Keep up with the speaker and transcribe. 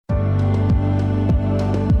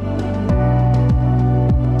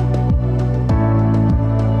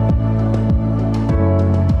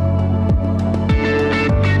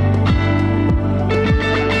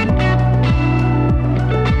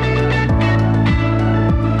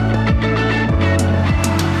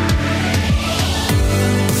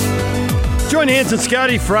Join Hans and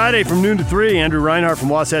Scotty Friday from noon to 3. Andrew Reinhardt from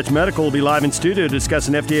Wasatch Medical will be live in studio to discuss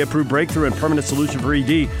an FDA-approved breakthrough and permanent solution for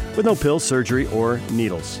ED with no pills, surgery, or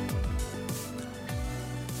needles.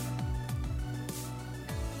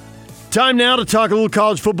 Time now to talk a little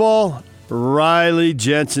college football. Riley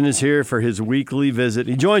Jensen is here for his weekly visit.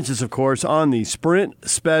 He joins us, of course, on the Sprint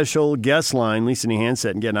Special guest line. Lease any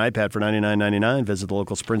handset and get an iPad for $99.99. Visit the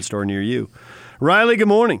local Sprint store near you. Riley, good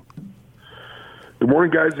morning. Good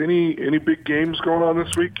morning, guys. Any big games going on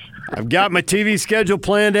this week? I've got my TV schedule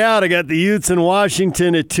planned out. I got the Utes in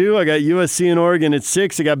Washington at 2. I got USC and Oregon at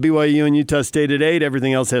 6. I got BYU and Utah State at 8.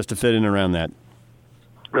 Everything else has to fit in around that.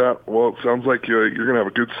 Yeah, well, it sounds like you're going to have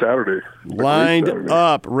a good Saturday. Lined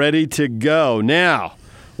up, ready to go. Now,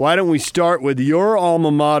 why don't we start with your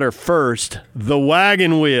alma mater first, the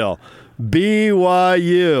wagon wheel,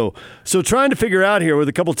 BYU. So trying to figure out here with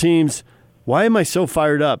a couple teams, why am I so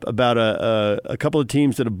fired up about a couple of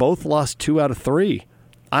teams that have both lost 2 out of 3?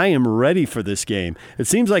 I am ready for this game. It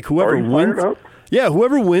seems like whoever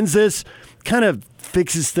wins this kind of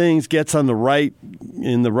fixes things, gets on the right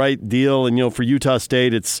deal. And for Utah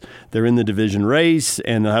State, they're in the division race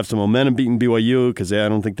and they'll have some momentum beating BYU because I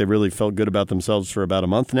don't think they really felt good about themselves for about a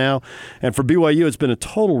month now. And for BYU, it's been a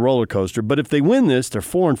total roller coaster. But if they win this, they're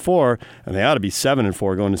 4-4, and they ought to be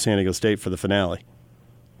 7-4 going to San Diego State for the finale,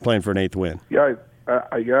 playing for an 8th win. Yeah,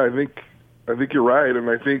 I think you're right, and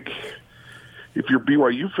I think if you're a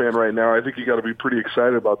BYU fan right now, I think you got to be pretty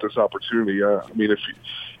excited about this opportunity. I mean,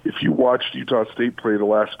 if you watched Utah State play the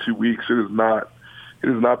last 2 weeks, it has not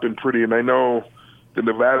been pretty. And I know the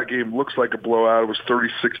Nevada game looks like a blowout. It was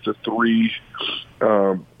 36-3.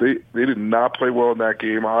 They did not play well in that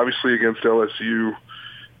game. Obviously, against LSU,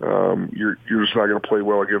 you're just not going to play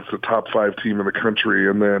well against the top 5 team in the country.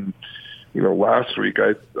 And then, last week,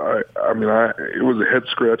 it was a head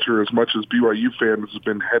scratcher as much as BYU fans have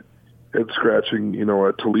been head scratching.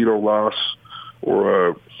 A Toledo loss or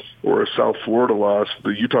a South Florida loss. The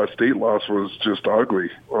Utah State loss was just ugly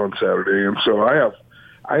on Saturday, and so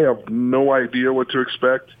I have no idea what to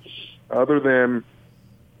expect, other than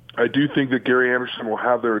I do think that Gary Anderson will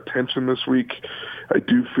have their attention this week. I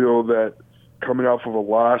do feel that coming off of a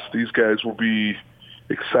loss, these guys will be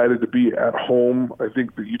excited to be at home. I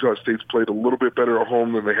think that Utah State's played a little bit better at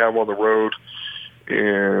home than they have on the road.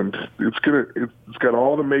 And it's got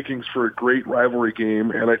all the makings for a great rivalry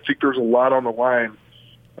game, and I think there's a lot on the line.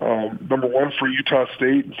 Number one, for Utah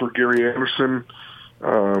State and for Gary Anderson,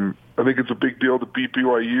 I think it's a big deal to beat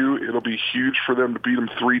BYU. It'll be huge for them to beat them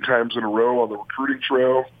 3 times in a row on the recruiting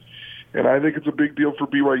trail. And I think it's a big deal for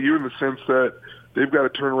BYU in the sense that they've got to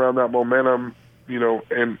turn around that momentum,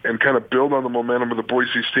 and kind of build on the momentum of the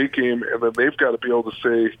Boise State game, and then they've got to be able to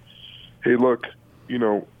say, hey, look,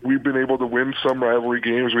 we've been able to win some rivalry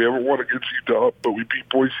games. We haven't won against Utah, but we beat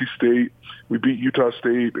Boise State, we beat Utah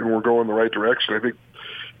State, and we're going the right direction. I think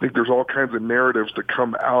there's all kinds of narratives to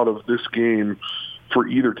come out of this game for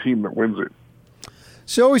either team that wins it.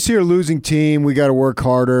 So always hear a losing team, we got to work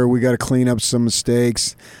harder, we got to clean up some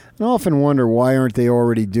mistakes. I often wonder, why aren't they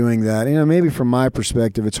already doing that? Maybe from my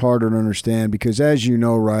perspective, it's harder to understand because, as you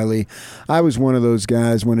know, Riley, I was one of those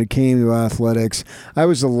guys when it came to athletics. I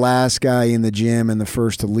was the last guy in the gym and the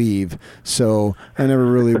first to leave, so I never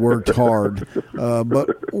really worked hard.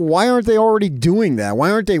 But why aren't they already doing that?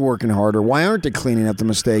 Why aren't they working harder? Why aren't they cleaning up the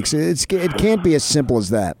mistakes? It can't be as simple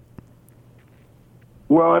as that.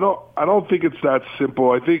 Well, I don't think it's that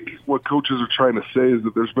simple. I think what coaches are trying to say is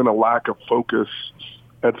that there's been a lack of focus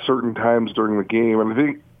at certain times during the game. And I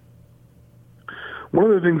think one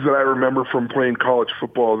of the things that I remember from playing college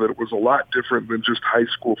football that it was a lot different than just high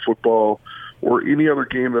school football or any other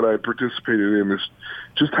game that I participated in is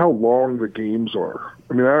just how long the games are.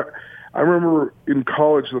 I mean, I remember in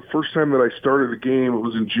college, the first time that I started a game, it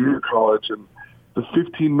was in junior college, and the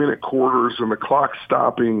 15-minute quarters and the clock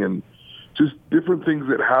stopping and just different things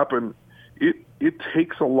that happen. It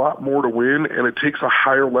takes a lot more to win, and it takes a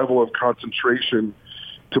higher level of concentration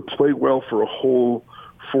to play well for a whole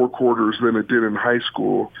 4 quarters than it did in high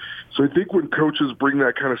school. So I think when coaches bring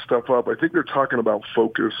that kind of stuff up, I think they're talking about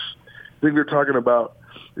focus. I think they're talking about,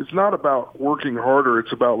 it's not about working harder.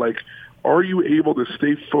 It's about, are you able to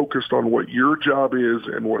stay focused on what your job is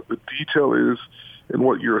and what the detail is and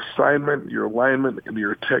what your assignment, your alignment, and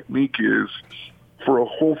your technique is for a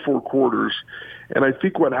whole 4 quarters. And I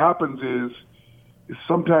think what happens is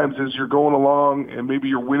sometimes as you're going along and maybe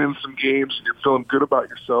you're winning some games and you're feeling good about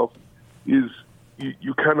yourself, is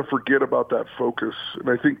you kind of forget about that focus. And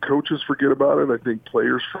I think coaches forget about it. I think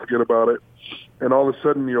players forget about it. And all of a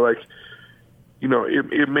sudden you're like,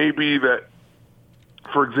 it may be that,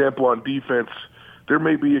 for example, on defense, there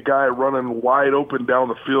may be a guy running wide open down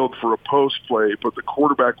the field for a post play, but the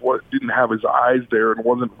quarterback didn't have his eyes there and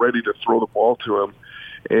wasn't ready to throw the ball to him,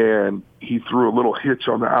 and he threw a little hitch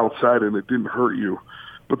on the outside and it didn't hurt you.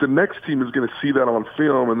 But the next team is going to see that on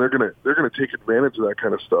film, and they're going to take advantage of that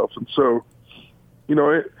kind of stuff. And so,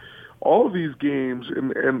 all of these games,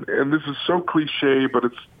 and this is so cliche, but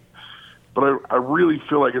I really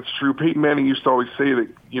feel like it's true. Peyton Manning used to always say that,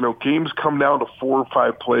 games come down to 4 or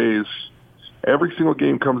 5 plays. Every single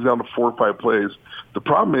game comes down to 4 or 5 plays. The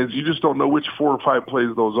problem is you just don't know which 4 or 5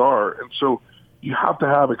 plays those are. And so you have to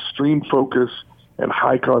have extreme focus and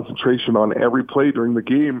high concentration on every play during the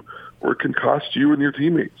game, or it can cost you and your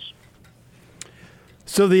teammates.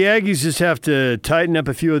 So the Aggies just have to tighten up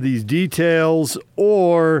a few of these details,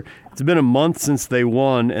 or it's been a month since they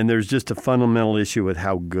won, and there's just a fundamental issue with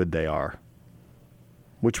how good they are.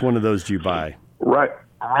 Which one of those do you buy? Right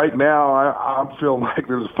now, I'm feeling like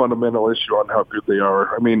there's a fundamental issue on how good they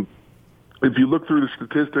are. I mean, if you look through the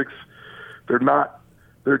statistics,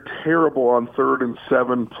 they're terrible on 3rd and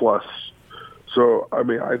 7+. So, I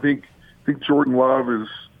mean, I think Jordan Love is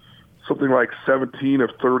something like 17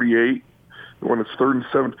 of 38 when it's 3rd and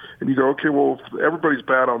 7. And you go, okay, well, everybody's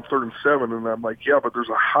bad on 3rd and 7. And I'm like, yeah, but there's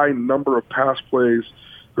a high number of pass plays.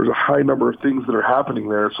 There's a high number of things that are happening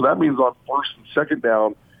there. So that means on 1st and 2nd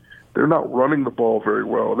down, they're not running the ball very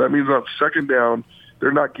well. That means on 2nd down,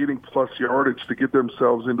 they're not getting plus yardage to get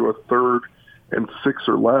themselves into a 3rd and 6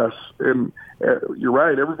 or less. And you're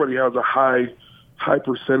right, everybody has a high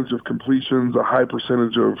percentage of completions, a high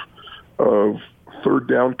percentage of 3rd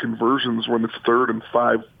down conversions when it's 3rd and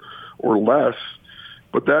 5 or less.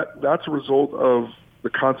 But that's a result of the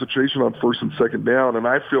concentration on 1st and 2nd down. And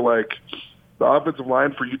I feel like the offensive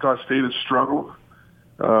line for Utah State has struggled.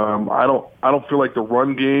 I don't feel like the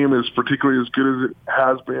run game is particularly as good as it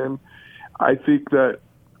has been. I think that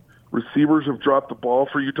receivers have dropped the ball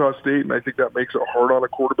for Utah State, and I think that makes it hard on a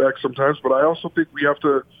quarterback sometimes. But I also think we have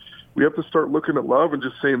to start looking at Love and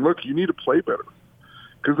just saying, look, you need to play better.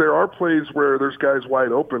 Because there are plays where there's guys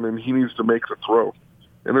wide open and he needs to make the throw.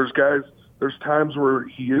 And there's times where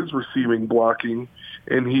he is receiving blocking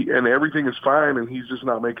and everything is fine and he's just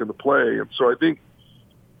not making the play. And so I think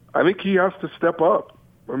he has to step up.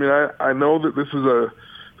 I mean, I know that this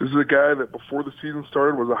is a guy that before the season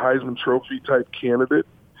started was a Heisman Trophy type candidate.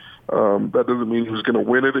 That doesn't mean he was going to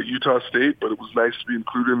win it at Utah State, but it was nice to be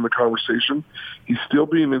included in the conversation. He's still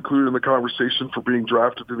being included in the conversation for being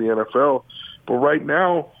drafted to the NFL. But right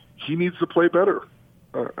now, he needs to play better.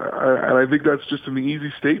 And I think that's just an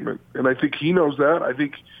easy statement. And I think he knows that. I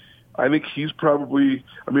think he's probably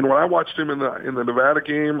 – I mean, when I watched him in the Nevada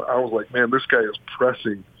game, I was like, man, this guy is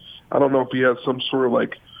pressing. I don't know if he has some sort of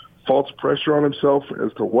like false pressure on himself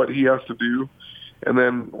as to what he has to do. And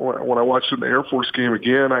then when I watched in the Air Force game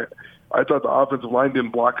again, I thought the offensive line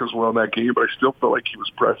didn't block as well in that game, but I still felt like he was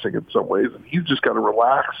pressing in some ways. And he's just got to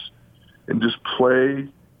relax and just play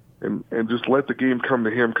and just let the game come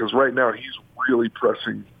to him, because right now he's really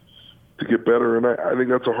pressing to get better. And I think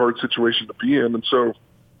that's a hard situation to be in. And so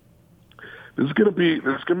this is going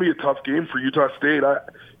to be a tough game for Utah State.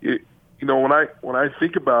 When I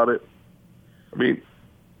think about it, I mean,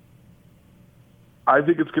 I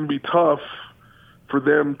think it's going to be tough for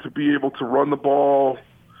them to be able to run the ball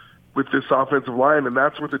with this offensive line, and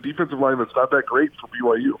that's with a defensive line that's not that great for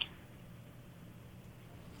BYU.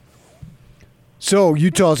 So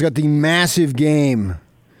Utah's got the massive game.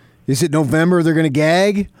 Is it November they're going to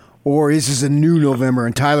gag, or is this a new November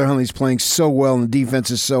and Tyler Huntley's playing so well and the defense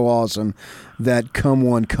is so awesome that come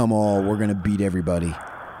one, come all, we're going to beat everybody?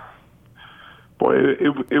 Boy,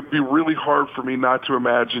 it'd be really hard for me not to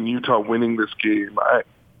imagine Utah winning this game.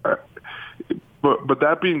 But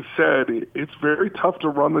that being said, it's very tough to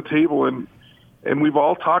run the table, and we've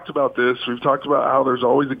all talked about this. We've talked about how there's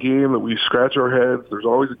always a game that we scratch our heads. There's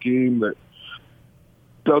always a game that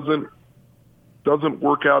doesn't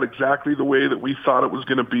work out exactly the way that we thought it was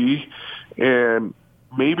going to be, and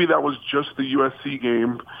maybe that was just the USC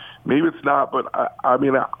game. Maybe it's not, but I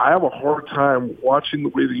mean, I have a hard time watching the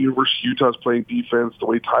way the University of Utah is playing defense, the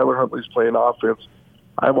way Tyler Huntley's playing offense.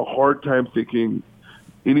 I have a hard time thinking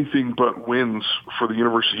anything but wins for the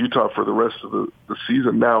University of Utah for the rest of the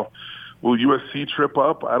season. Now, will USC trip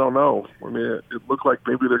up? I don't know. I mean, it looked like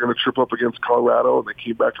maybe they're going to trip up against Colorado, and they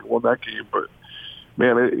came back and won that game. But,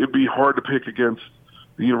 man, it'd be hard to pick against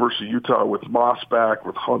the University of Utah with Moss back,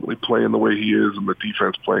 with Huntley playing the way he is, and the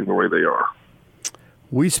defense playing the way they are.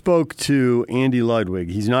 We spoke to Andy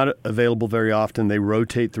Ludwig. He's not available very often. They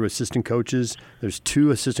rotate through assistant coaches. There's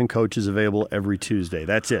 2 assistant coaches available every Tuesday.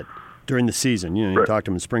 That's it. During the season. You talk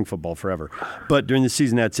to him in spring football forever. But during the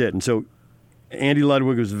season, that's it. And so Andy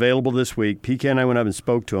Ludwig was available this week. PK and I went up and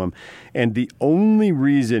spoke to him, and the only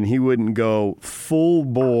reason he wouldn't go full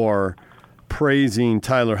bore praising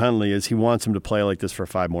Tyler Huntley is he wants him to play like this for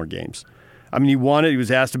 5 more games. I mean, he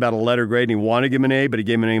was asked about a letter grade, and he wanted to give him an A, but he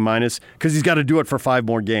gave him an A- because he's got to do it for 5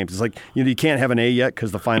 more games. It's like, you can't have an A yet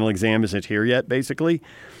because the final exam isn't here yet, basically.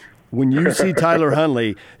 When you see Tyler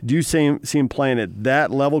Huntley, do you see him playing at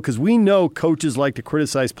that level? Because we know coaches like to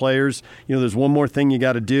criticize players. There's one more thing you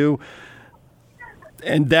got to do.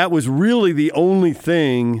 And that was really the only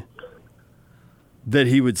thing that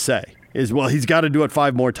he would say is, well, he's got to do it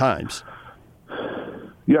 5 more times.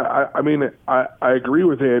 Yeah, I agree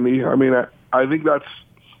with Andy. I mean, I think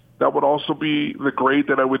that would also be the grade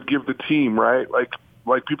that I would give the team, right? Like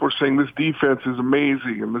people are saying, this defense is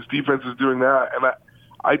amazing and this defense is doing that, and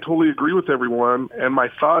I totally agree with everyone. And my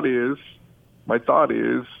thought is,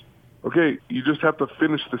 okay, you just have to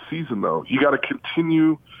finish the season though. You got to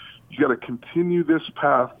continue this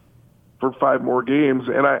path for 5 more games,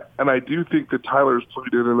 and I do think that Tyler's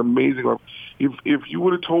played at an amazing level. If you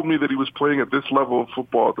would have told me that he was playing at this level of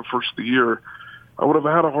football at the first of the year, I would have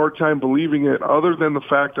had a hard time believing it, other than the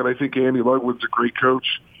fact that I think Andy Ludwig's a great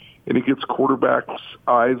coach, and he gets quarterbacks'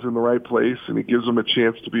 eyes in the right place, and he gives them a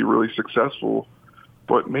chance to be really successful.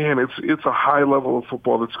 But, man, it's a high level of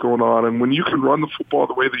football that's going on, and when you can run the football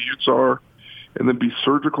the way the Utes are and then be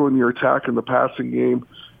surgical in your attack in the passing game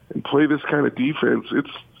and play this kind of defense,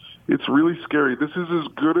 it's really scary. This is as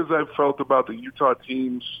good as I've felt about the Utah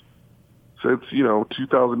teams since,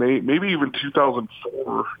 2008, maybe even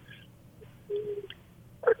 2004.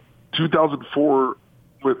 2004,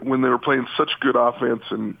 when they were playing such good offense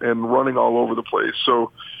and running all over the place.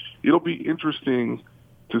 So it'll be interesting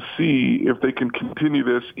to see if they can continue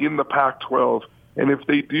this in the Pac-12. And if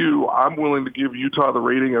they do, I'm willing to give Utah the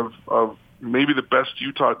rating of maybe the best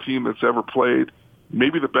Utah team that's ever played,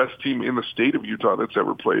 maybe the best team in the state of Utah that's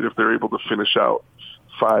ever played, if they're able to finish out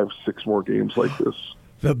 5-6 more games like this.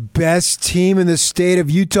 The best team in the state of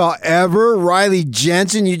Utah ever? Riley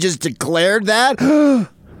Jensen, you just declared that?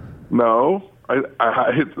 No.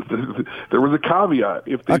 There was a caveat.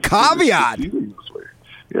 If they caveat? This way.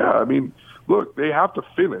 Yeah, I mean, look, they have to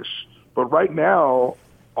finish. But right now,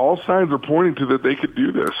 all signs are pointing to that they could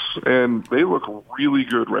do this, and they look really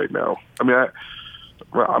good right now. I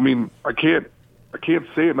can't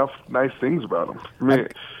say enough nice things about them. I mean,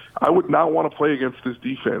 I would not want to play against this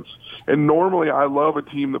defense. And normally I love a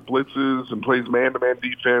team that blitzes and plays man-to-man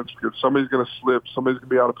defense because somebody's going to slip, somebody's going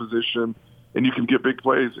to be out of position, and you can get big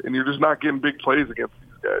plays. And you're just not getting big plays against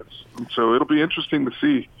these guys. And so it'll be interesting to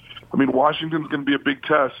see. I mean, Washington's going to be a big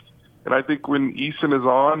test. And I think when Eason is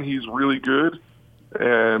on, he's really good.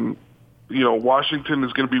 And, Washington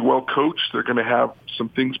is going to be well coached. They're going to have some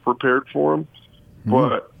things prepared for him.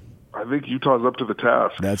 But I think Utah's up to the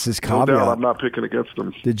task. That's his caveat. No doubt I'm not picking against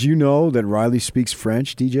them. Did you know that Riley speaks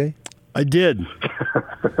French, DJ? I did.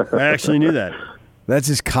 I actually knew that. That's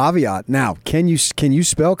his caveat. Now, can you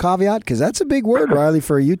spell caveat? Because that's a big word, Riley,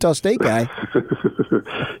 for a Utah State guy.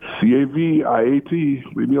 C-A-V-I-A-T.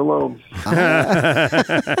 Leave me alone. I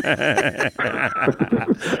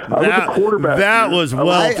was a quarterback. That was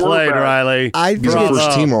well played, Riley. I think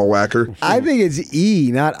first team all whacker. I think it's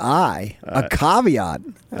E, not I. A caveat.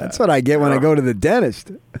 That's what I get when I go to the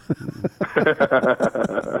dentist.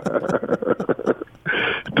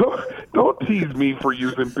 Don't tease me for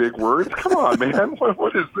using big words. Come on, man.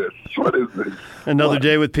 What is this? What is this? Another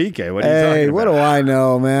day with PK. What are you talking about? What do I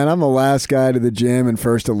know, man? I'm the last guy to the gym and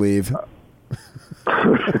first to leave.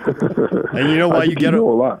 And you know why you get a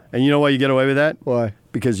lot. And you know why you get away with that? Why?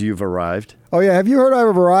 Because you've arrived. Oh yeah, have you heard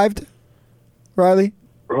I've arrived, Riley?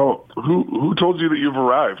 Oh, who told you that you've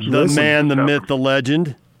arrived? The man, the myth, the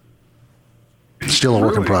legend. It's still a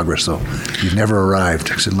work in progress, though. You've never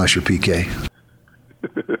arrived, unless you're PK.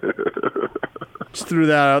 Just threw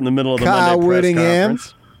that out in the middle of the Kyle Monday press Whittingham.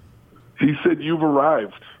 conference. He said you've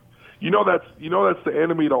arrived. That's the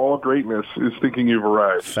enemy to all greatness is thinking you've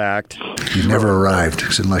arrived. Fact. You've never arrived,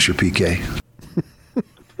 unless you're PK.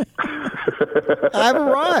 I've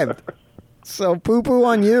arrived. So poo-poo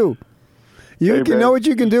on you. You Hey, can man. know what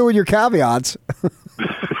you can do with your caveats.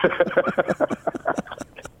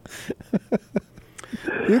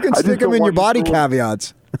 You can stick them in your body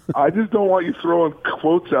caveats. I just don't want you throwing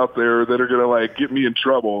quotes out there that are going to get me in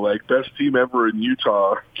trouble, like best team ever in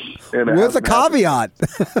Utah. And With a caveat.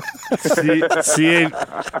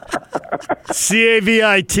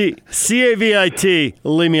 C-A-V-I-T. C-A-V-I-T.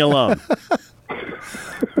 Leave me alone.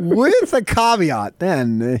 With a caveat.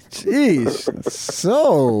 Then, jeez.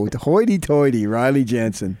 So hoity-toity, Riley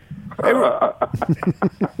Jensen. I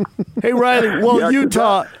Hey, Riley. Well, Yeah, 'cause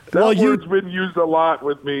Utah. That word's been used a lot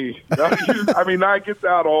with me. I mean, I get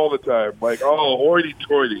that all the time. Like, oh,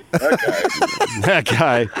 hoity-toity. That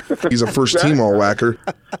guy. He's a first-team all-whacker.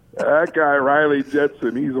 That guy, Riley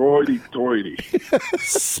Jetson, he's hoity-toity.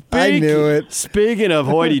 I knew it. Speaking of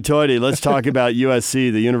hoity-toity, let's talk about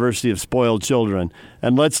USC, the University of Spoiled Children,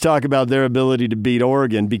 and let's talk about their ability to beat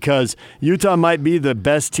Oregon, because Utah might be the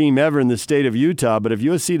best team ever in the state of Utah, but if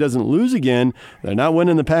USC doesn't lose again, they're not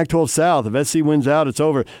winning the Pac-12 South. If SC wins out, it's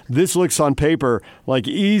over. This looks on paper like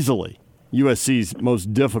easily USC's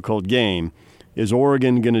most difficult game. Is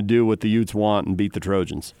Oregon going to do what the Utes want and beat the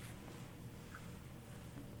Trojans?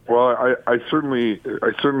 Well, I certainly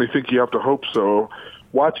think you have to hope so.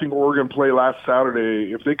 Watching Oregon play last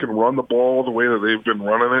Saturday, if they can run the ball the way that they've been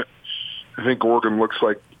running it, I think Oregon looks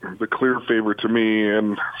like the clear favorite to me.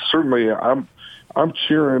 And certainly, I'm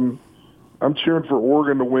cheering for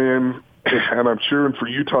Oregon to win, and I'm cheering for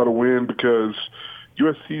Utah to win, because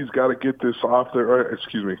USC's got to get this off their.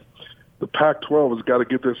 The Pac-12 has got to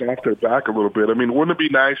get this off their back a little bit. I mean, wouldn't it be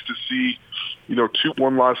nice to see, 2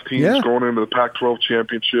 one-loss teams going into the Pac-12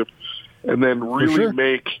 championship, and then really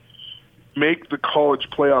make the college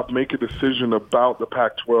playoff make a decision about the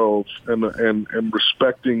Pac-12 and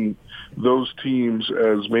respecting those teams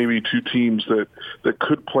as maybe 2 teams that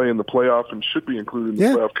could play in the playoff and should be included in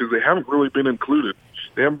the playoff, because they haven't really been included.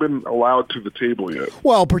 They haven't been allowed to the table yet.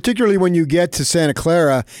 Well, particularly when you get to Santa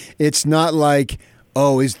Clara, it's not like,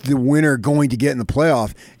 oh, is the winner going to get in the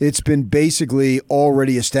playoff? It's been basically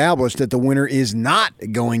already established that the winner is not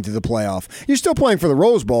going to the playoff. You're still playing for the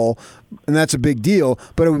Rose Bowl, and that's a big deal,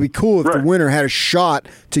 but it would be cool if the winner had a shot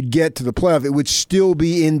to get to the playoff. It would still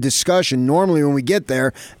be in discussion. Normally when we get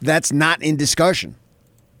there, that's not in discussion.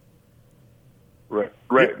 Right.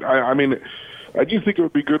 I mean, I do think it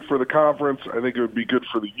would be good for the conference. I think it would be good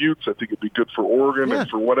for the Utes. I think it would be good for Oregon and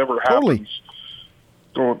for whatever happens.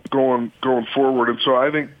 Going forward, and so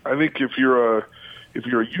I think if you're a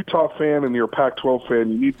Utah fan and you're a Pac-12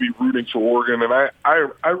 fan, you need to be rooting for Oregon, and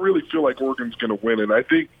I really feel like Oregon's going to win, and I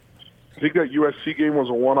think that USC game was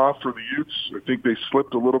a one-off for the Utes. I think they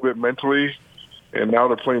slipped a little bit mentally, and now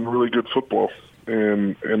they're playing really good football,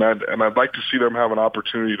 and I'd like to see them have an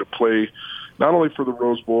opportunity to play not only for the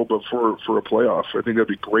Rose Bowl but for a playoff. I think that'd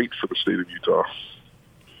be great for the state of Utah.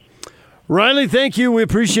 Riley, thank you. We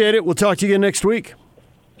appreciate it. We'll talk to you again next week.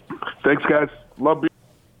 Thanks, guys. Love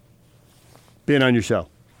being on your show.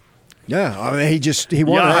 Yeah, I mean, he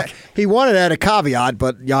wanted to add a caveat,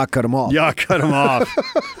 but Yak cut him off. Yak cut him off.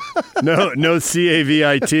 No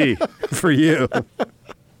CAVIT for you.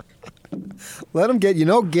 Let him get.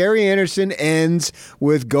 Gary Anderson ends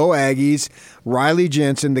with "Go Aggies." Riley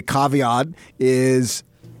Jensen, the caveat is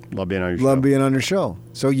love being on your show.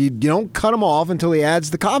 So you don't cut him off until he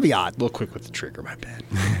adds the caveat. A little quick with the trigger, my bad.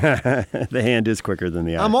 The hand is quicker than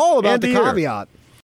the eye. I'm all about the caveat.